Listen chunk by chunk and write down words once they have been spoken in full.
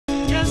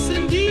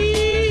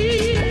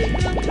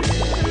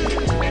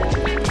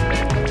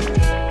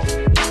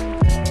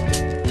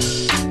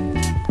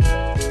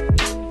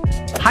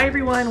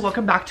everyone,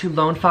 welcome back to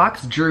Lone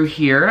Fox. Drew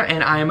here,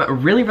 and I'm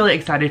really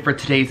excited for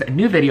today's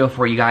new video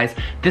for you guys.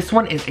 This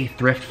one is a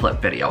thrift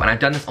flip video, and I've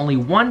done this only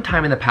one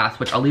time in the past,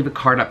 which I'll leave a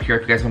card up here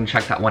if you guys want to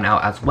check that one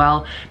out as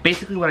well.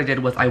 Basically what I did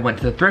was I went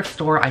to the thrift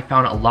store, I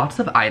found lots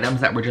of items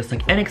that were just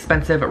like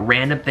inexpensive,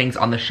 random things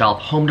on the shelf,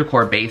 home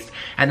decor based,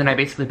 and then I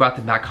basically brought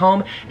them back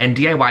home and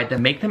DIY'd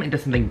them, make them into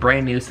something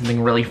brand new,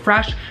 something really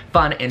fresh,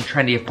 fun, and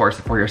trendy of course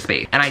for your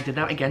space. And I did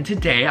that again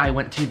today. I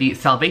went to the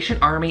Salvation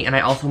Army and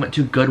I also went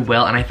to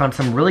Goodwill, and I found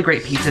some really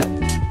great pieces.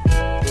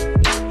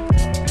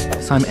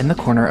 So I'm in the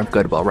corner of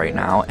Goodwill right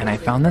now, and I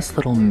found this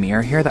little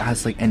mirror here that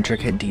has like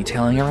intricate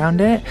detailing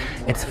around it.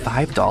 It's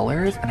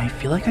 $5, and I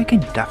feel like I can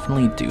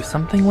definitely do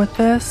something with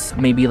this.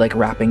 Maybe like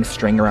wrapping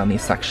string around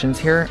these sections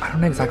here. I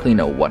don't exactly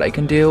know what I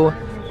can do.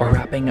 Or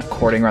wrapping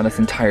cording around this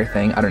entire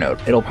thing. I don't know.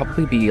 It'll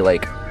probably be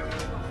like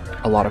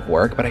a lot of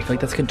work, but I feel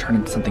like this can turn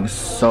into something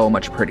so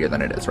much prettier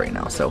than it is right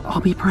now. So I'll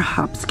be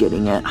perhaps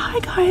getting it. Hi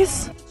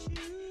guys.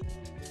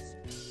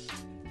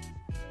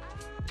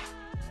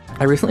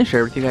 I recently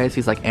shared with you guys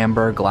these like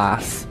amber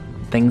glass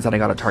things that I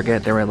got at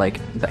Target. They were like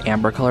the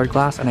amber colored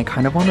glass, and I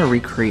kind of want to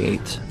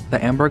recreate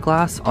the amber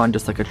glass on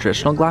just like a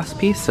traditional glass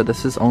piece. So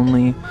this is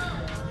only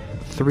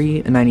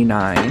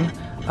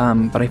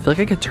 $3.99, but I feel like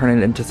I could turn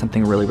it into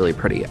something really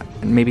pretty,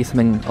 and maybe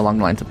something along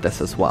the lines of this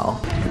as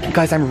well.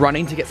 Guys, I'm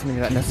running to get something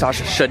that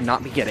Nastasia should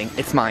not be getting.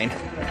 It's mine.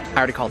 I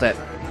already called it.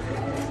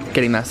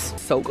 Getting this.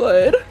 So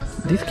good.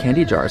 These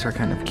candy jars are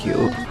kind of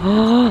cute.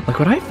 Look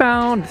what I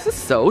found. This is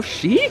so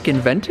chic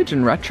and vintage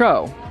and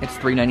retro. It's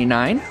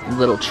 $3.99.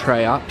 Little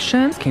tray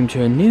options. Came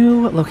to a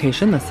new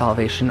location, the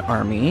Salvation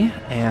Army,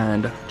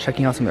 and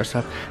checking out some of their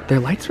stuff. Their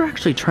lights are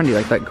actually trendy.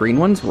 Like that green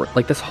ones were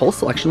like this whole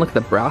selection. Look,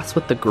 the brass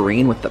with the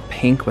green, with the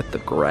pink, with the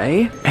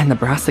gray, and the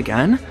brass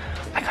again.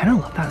 I kind of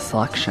love that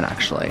selection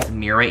actually. This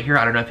mirror right here,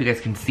 I don't know if you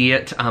guys can see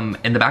it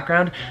in the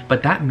background,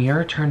 but that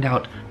mirror turned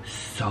out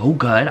so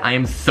good. I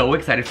am so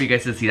excited for you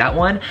guys to see that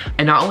one.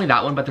 And not only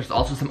that one, but there's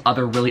also some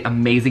other really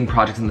amazing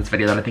projects in this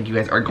video that I think you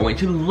guys are going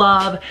to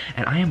love.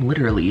 And I am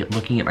literally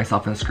looking at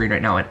myself on the screen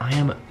right now, and I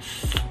am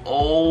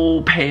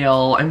so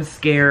pale. I'm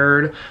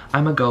scared.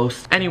 I'm a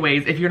ghost.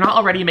 Anyways, if you're not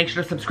already, make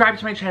sure to subscribe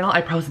to my channel.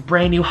 I post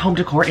brand new home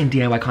decor and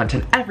DIY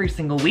content every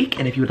single week.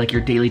 And if you would like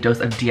your daily dose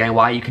of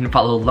DIY, you can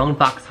follow Lone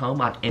Fox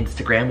Home on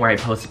Instagram, where I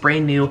post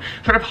brand new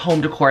sort of home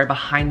decor,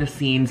 behind the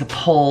scenes,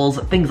 polls,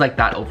 things like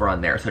that over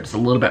on there. So just a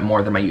little bit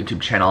more than my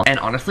YouTube channel. And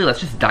honestly, let's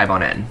just dive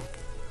on in.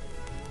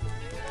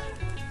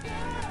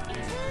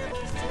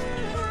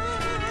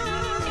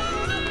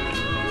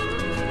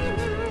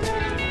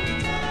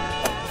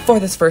 For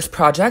this first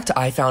project,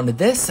 I found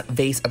this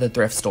vase at the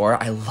thrift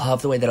store. I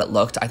love the way that it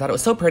looked. I thought it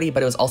was so pretty,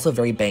 but it was also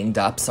very banged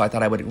up, so I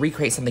thought I would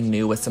recreate something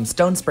new with some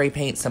stone spray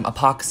paint, some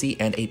epoxy,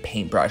 and a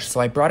paintbrush. So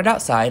I brought it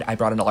outside. I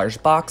brought in a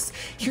large box.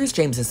 Here's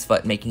James's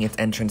foot making its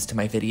entrance to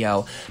my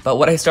video. But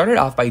what I started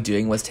off by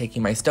doing was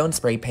taking my stone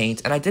spray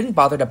paint, and I didn't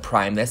bother to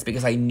prime this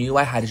because I knew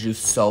I had to do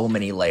so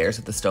many layers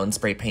of the stone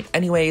spray paint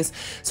anyways.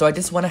 So I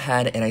just went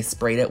ahead and I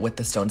sprayed it with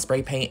the stone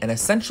spray paint, and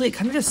essentially it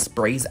kind of just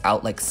sprays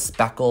out like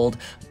speckled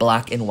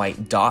black and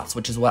white dots,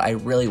 which is what I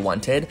really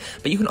wanted.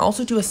 But you can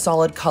also do a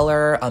solid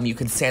color. You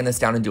can sand this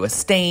down and do a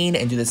stain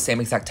and do the same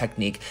exact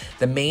technique.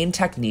 The main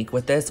technique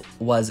with this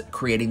was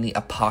creating the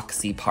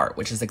epoxy part,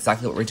 which is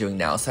exactly what we're doing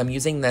now. So I'm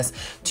using this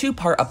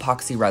 2-part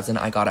epoxy resin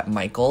I got at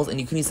Michael's,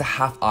 and you can use a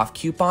half-off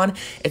coupon.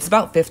 It's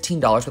about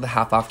 $15 with a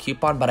half-off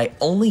coupon, but I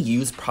only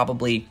use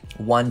probably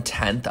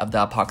 1/10 of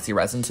the epoxy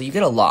resin, so you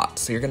get a lot.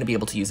 So you're gonna be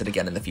able to use it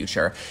again in the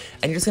future.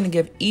 And you're just gonna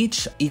give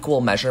each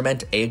equal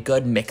measurement a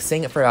good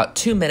mixing for about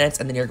 2 minutes,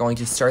 and then you're going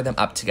to stir them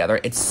up together.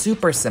 It's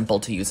super simple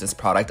to use this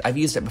product. I've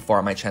used it before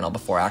on my channel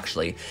before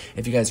actually,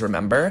 if you guys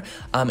remember.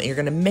 And you're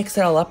gonna mix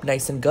it all up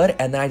nice and good,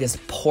 and then I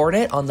just poured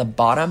it on the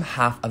bottom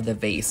half of the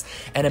vase.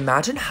 And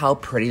imagine how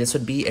pretty this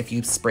would be if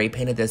you spray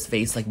painted this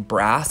vase like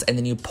brass, and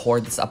then you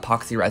poured this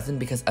epoxy resin,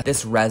 because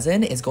this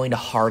resin is going to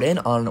harden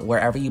on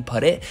wherever you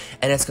put it,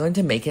 and it's going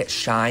to make it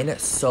shine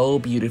so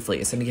beautifully.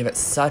 It's gonna give it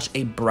such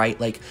a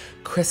bright, like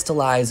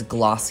crystallized,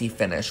 glossy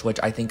finish, which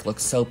I think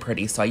looks so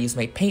pretty. So I used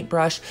my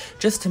paintbrush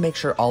just to make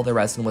sure all the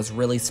resin was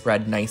really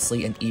spread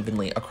nicely and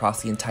evenly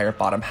across the entire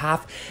bottom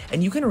half.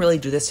 And you can really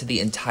do this to the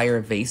entire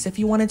vase if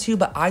you wanted to,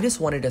 but I just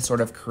wanted to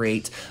sort of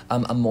create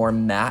a more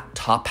matte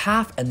top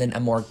half and then a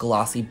more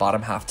glossy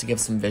bottom half to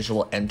give some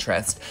visual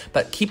interest.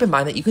 But keep in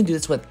mind that you can do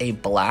this with a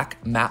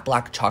matte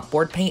black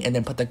chalkboard paint and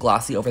then put the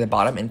glossy over the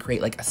bottom and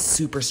create like a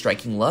super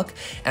striking look.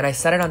 And I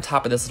set it on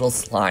top of this little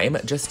slime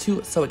just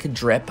so it could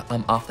drip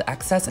off the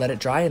excess, and let it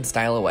dry and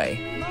style away.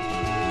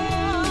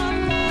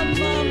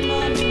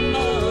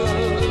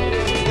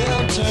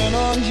 Turn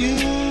on you.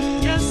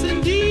 Yes,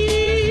 indeed.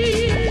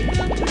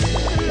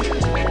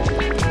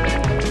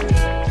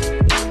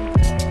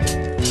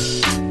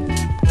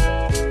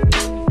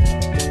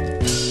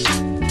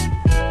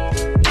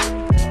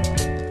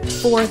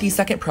 For the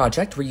second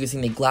project, we're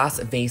using the glass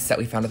vase that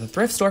we found at the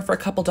thrift store for a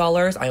couple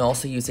dollars. I'm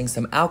also using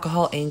some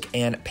alcohol ink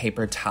and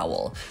paper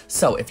towel.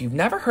 So if you've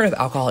never heard of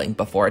alcohol ink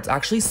before, it's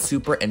actually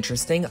super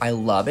interesting. I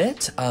love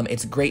it.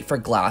 It's great for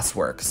glass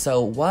work.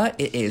 So what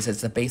it is,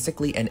 it's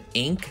basically an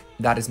ink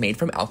that is made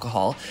from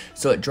alcohol,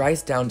 so it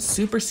dries down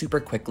super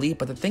quickly.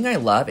 But the thing I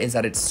love is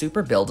that it's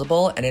super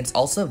buildable and it's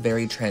also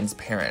very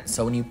transparent.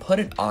 So when you put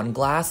it on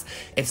glass,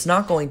 it's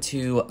not going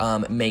to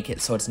make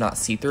it so it's not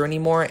see-through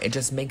anymore. It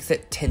just makes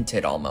it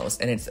tinted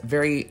almost, and it's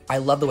I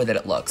love the way that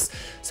it looks.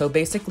 So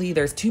basically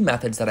there's two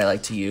methods that I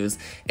like to use.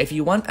 If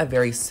you want a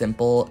very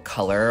simple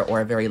color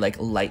or a very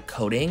light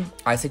coating,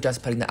 I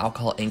suggest putting the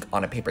alcohol ink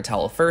on a paper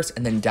towel first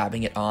and then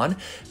dabbing it on.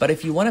 But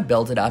if you want to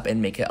build it up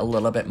and make it a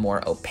little bit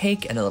more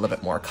opaque and a little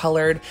bit more colored,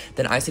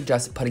 then I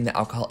suggest putting the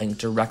alcohol ink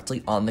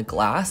directly on the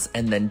glass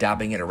and then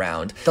dabbing it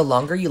around. The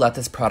longer you let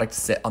this product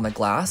sit on the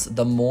glass,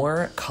 the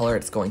more color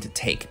it's going to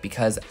take,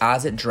 because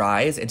as it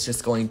dries, it's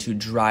just going to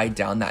dry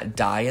down that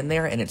dye in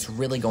there and it's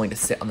really going to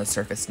sit on the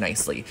surface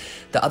nicely.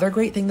 The other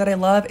great thing that I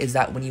love is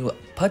that when you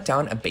put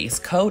down a base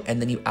coat and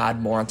then you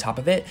add more on top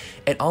of it,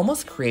 it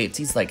almost creates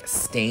these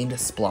stained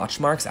splotch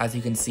marks, as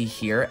you can see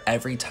here,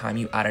 every time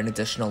you add an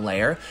additional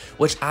layer,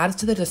 which adds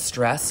to the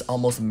distressed,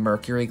 almost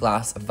mercury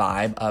glass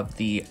vibe of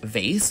the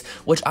vase,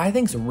 which I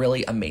think is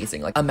really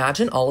amazing.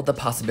 Imagine all of the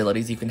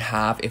possibilities you can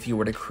have if you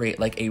were to create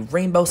a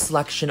rainbow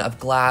selection of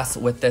glass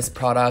with this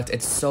product.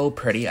 It's so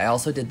pretty. I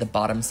also did the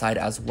bottom side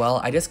as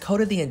well. I just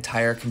coated the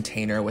entire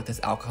container with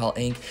this alcohol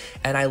ink,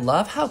 and I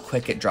love how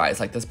quick it dries.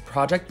 This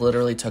project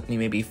literally took me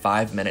maybe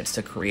 5 minutes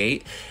to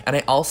create, and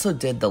I also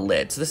did the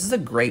lid. So this is a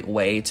great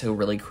way to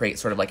really create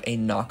sort of a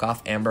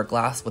knockoff amber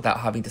glass without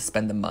having to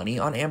spend the money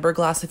on amber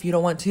glass if you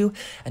don't want to,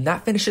 and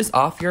that finishes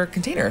off your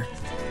container.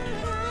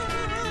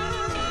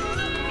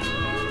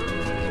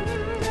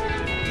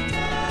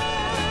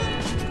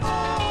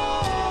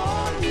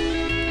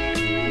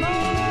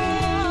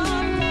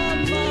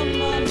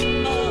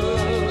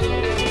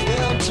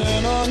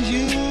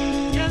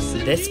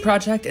 This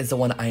project is the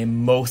one I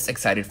am most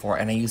excited for,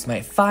 and I used my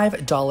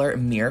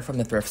 $5 mirror from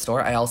the thrift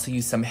store. I also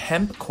used some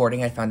hemp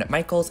cording I found at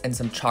Michael's and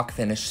some chalk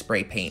finish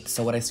spray paint.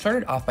 So what I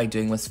started off by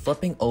doing was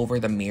flipping over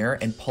the mirror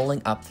and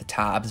pulling up the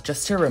tabs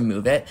just to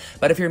remove it.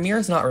 But if your mirror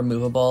is not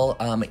removable,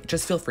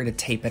 just feel free to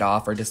tape it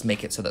off or just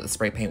make it so that the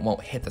spray paint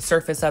won't hit the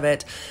surface of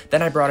it.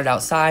 Then I brought it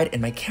outside,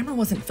 and my camera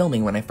wasn't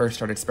filming when I first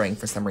started spraying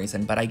for some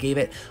reason, but I gave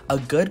it a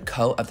good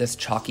coat of this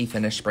chalky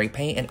finish spray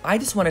paint, and I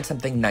just wanted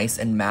something nice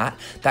and matte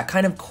that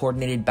kind of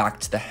coordinated back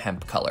to the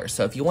hemp color.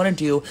 So if you want to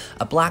do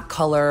a black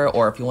color,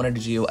 or if you wanted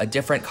to do a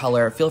different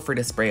color, feel free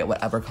to spray it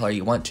whatever color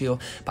you want to.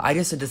 But I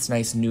just did this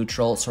nice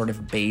neutral sort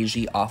of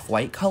beigey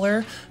off-white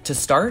color to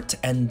start,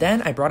 and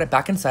then I brought it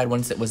back inside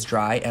once it was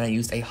dry, and I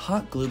used a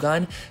hot glue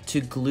gun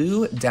to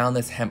glue down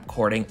this hemp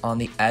cording on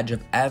the edge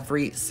of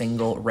every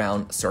single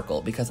round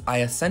circle, because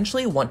I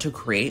essentially want to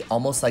create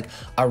almost like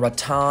a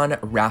rattan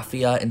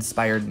raffia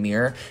inspired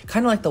mirror,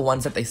 kind of like the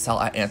ones that they sell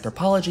at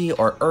Anthropologie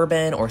or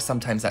Urban or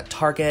sometimes at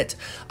Target.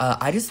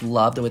 I just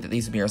love the way that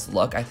these mirrors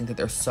look. I think that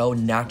they're so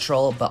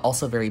natural but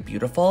also very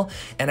beautiful,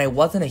 and I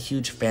wasn't a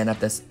huge fan of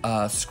this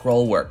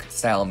scroll work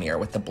style mirror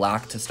with the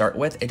black to start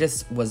with. It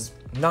just was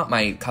not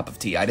my cup of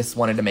tea. I just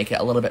wanted to make it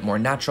a little bit more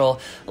natural,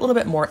 a little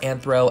bit more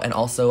anthro, and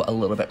also a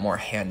little bit more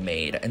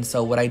handmade. And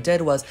so what I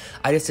did was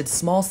I just did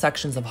small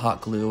sections of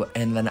hot glue,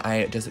 and then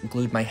I just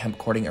glued my hemp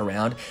cording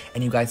around.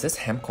 And you guys, this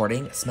hemp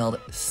cording smelled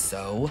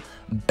so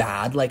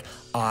bad.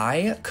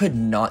 I could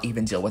not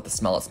even deal with the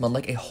smell. It smelled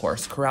like a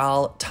horse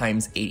corral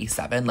times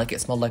 87.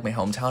 It smelled like my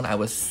hometown. I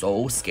was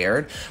so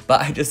scared,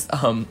 but I just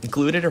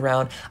glued it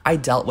around. I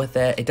dealt with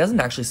it. It doesn't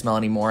actually smell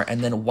anymore.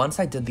 And then once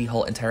I did the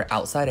whole entire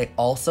outside, I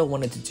also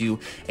wanted to do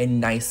a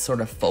nice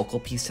sort of focal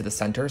piece to the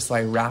center. So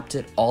I wrapped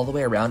it all the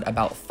way around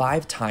about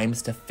 5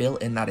 times to fill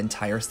in that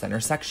entire center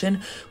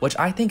section, which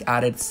I think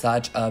added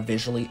such a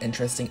visually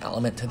interesting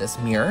element to this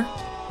mirror.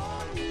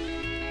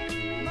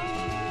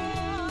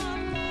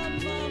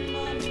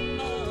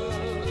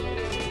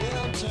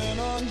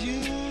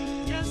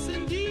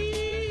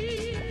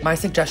 My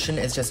suggestion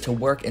is just to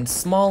work in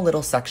small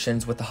little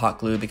sections with the hot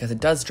glue, because it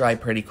does dry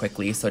pretty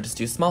quickly. So just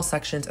do small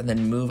sections and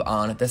then move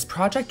on. This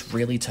project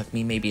really took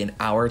me maybe an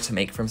hour to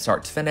make from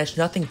start to finish,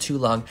 nothing too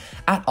long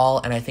at all.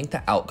 And I think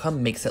the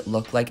outcome makes it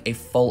look like a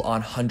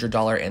full-on $100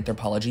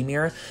 Anthropologie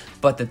mirror.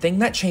 But the thing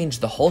that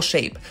changed the whole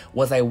shape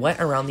was I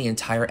went around the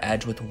entire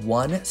edge with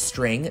one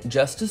string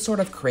just to sort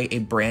of create a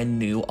brand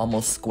new,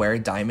 almost square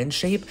diamond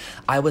shape.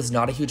 I was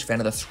not a huge fan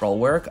of the scroll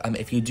work.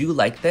 If you do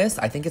like this,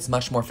 I think it's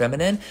much more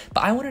feminine,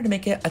 but I wanted to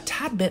make it a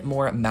tad bit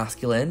more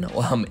masculine,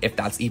 if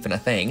that's even a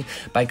thing,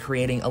 by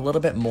creating a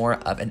little bit more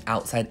of an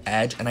outside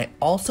edge. And I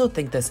also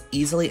think this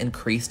easily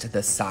increased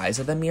the size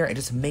of the mirror. It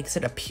just makes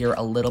it appear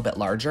a little bit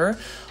larger.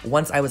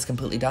 Once I was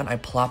completely done, I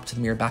plopped the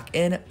mirror back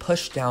in,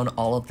 pushed down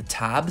all of the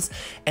tabs,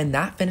 and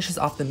that finishes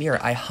off the mirror.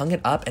 I hung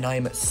it up and I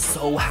am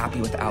so happy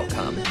with the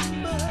outcome.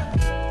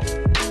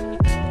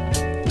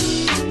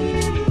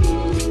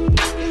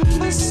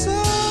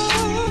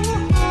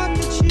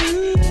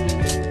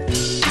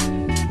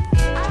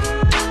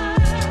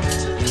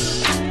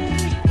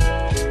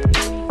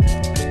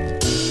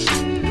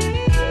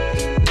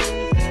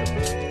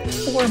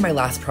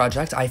 my last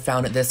project, I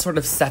found this sort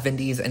of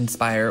 70s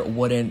inspired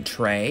wooden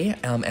tray,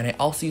 and I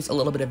also used a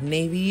little bit of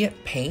navy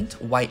paint,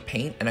 white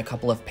paint, and a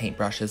couple of paint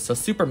brushes, so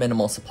super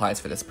minimal supplies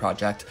for this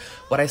project.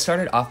 What I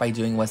started off by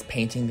doing was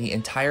painting the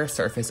entire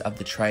surface of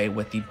the tray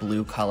with the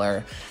blue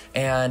color,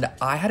 and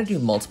I had to do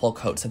multiple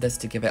coats of this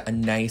to give it a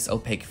nice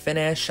opaque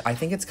finish. I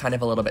think it's kind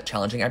of a little bit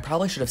challenging. I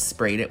probably should have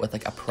sprayed it with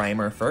like a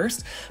primer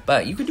first,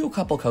 but you could do a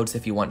couple coats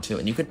if you want to,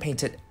 and you could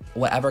paint it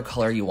whatever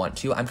color you want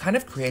to. I'm kind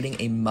of creating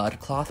a mud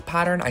cloth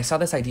pattern. I saw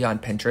this idea on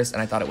Pinterest and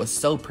I thought it was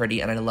so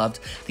pretty and I loved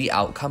the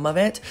outcome of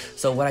it.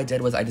 So what I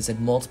did was I just did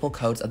multiple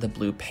coats of the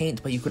blue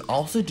paint, but you can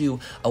also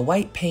do a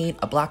white paint,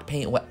 a black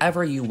paint,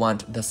 whatever you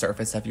want the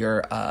surface of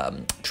your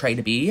tray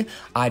to be.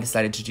 I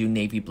decided to do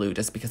navy blue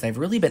just because I've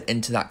really been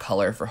into that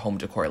color for home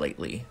decor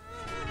lately.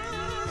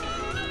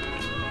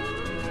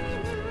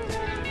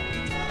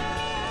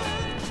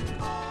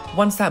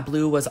 Once that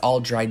blue was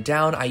all dried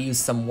down, I used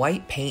some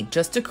white paint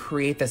just to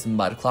create this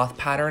mud cloth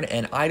pattern,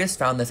 and I just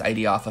found this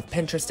idea off of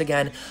Pinterest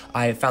again.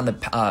 I found the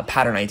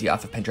pattern idea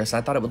off of Pinterest, and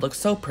I thought it would look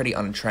so pretty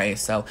on a tray,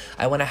 so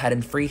I went ahead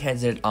and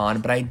freehanded it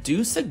on, but I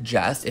do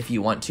suggest, if you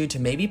want to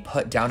maybe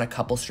put down a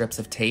couple strips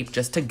of tape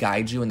just to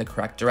guide you in the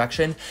correct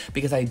direction,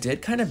 because I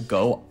did kind of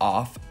go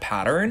off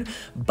pattern,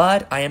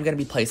 but I am going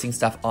to be placing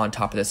stuff on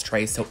top of this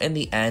tray, so in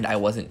the end, I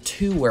wasn't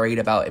too worried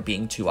about it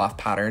being too off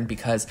pattern,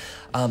 because,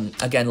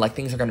 again, like,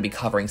 things are going to be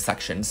covering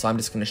sections, so I'm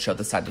just going to show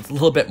the side that's a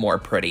little bit more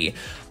pretty,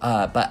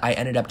 but I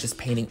ended up just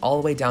painting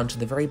all the way down to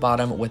the very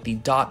bottom with the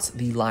dots,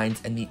 the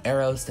lines, and the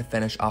arrows to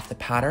finish off the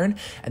pattern,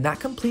 and that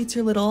completes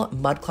your little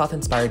mud cloth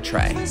inspired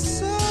tray.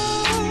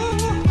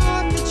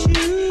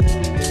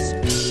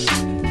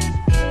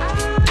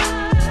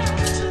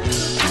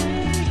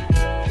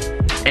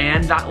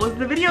 And that was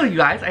the video, you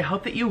guys. I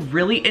hope that you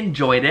really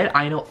enjoyed it.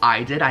 I know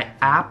I did. I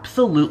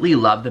absolutely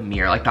love the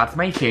mirror. Like, that's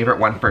my favorite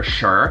one for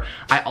sure.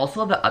 I also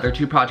love the other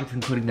two projects,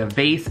 including the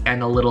vase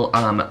and the little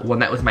one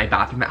that was my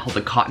bathroom that held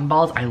the cotton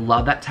balls. I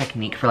love that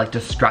technique for like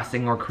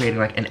distressing or creating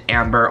like an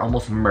amber,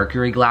 almost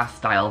mercury glass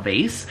style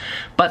vase.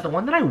 But the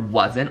one that I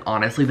wasn't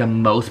honestly the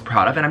most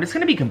proud of, and I'm just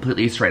gonna be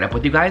completely straight up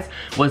with you guys,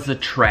 was the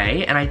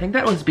tray. And I think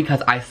that was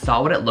because I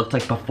saw what it looked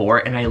like before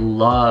and I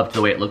loved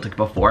the way it looked like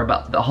before,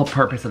 but the whole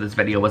purpose of this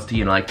video was to,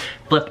 you know, like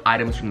flip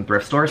items from the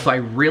thrift store. So I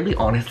really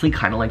honestly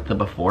kind of like the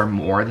before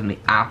more than the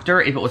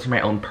after if it was for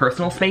my own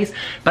personal space,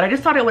 but I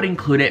just thought I would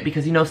include it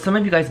because, you know, some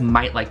of you guys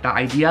might like that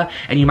idea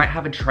and you might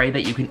have a tray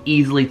that you can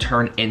easily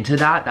turn into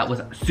that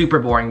was super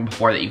boring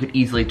before, that you could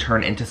easily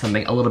turn into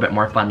something a little bit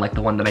more fun, like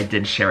the one that I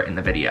did share in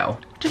the video.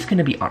 Just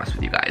gonna be honest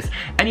with you guys.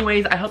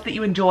 Anyways, I hope that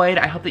you enjoyed.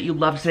 I hope that you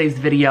loved today's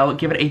video.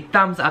 Give it a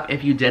thumbs up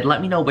if you did.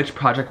 Let me know which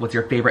project was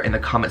your favorite in the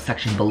comment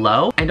section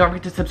below. And don't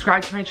forget to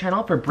subscribe to my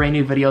channel for brand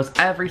new videos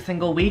every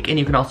single week. And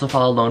you can also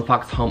follow Lone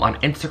Fox Home on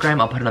Instagram.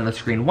 I'll put it on the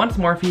screen once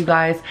more for you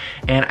guys.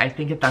 And I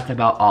think that's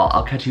about all.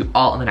 I'll catch you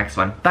all in the next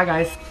one. Bye,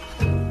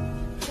 guys.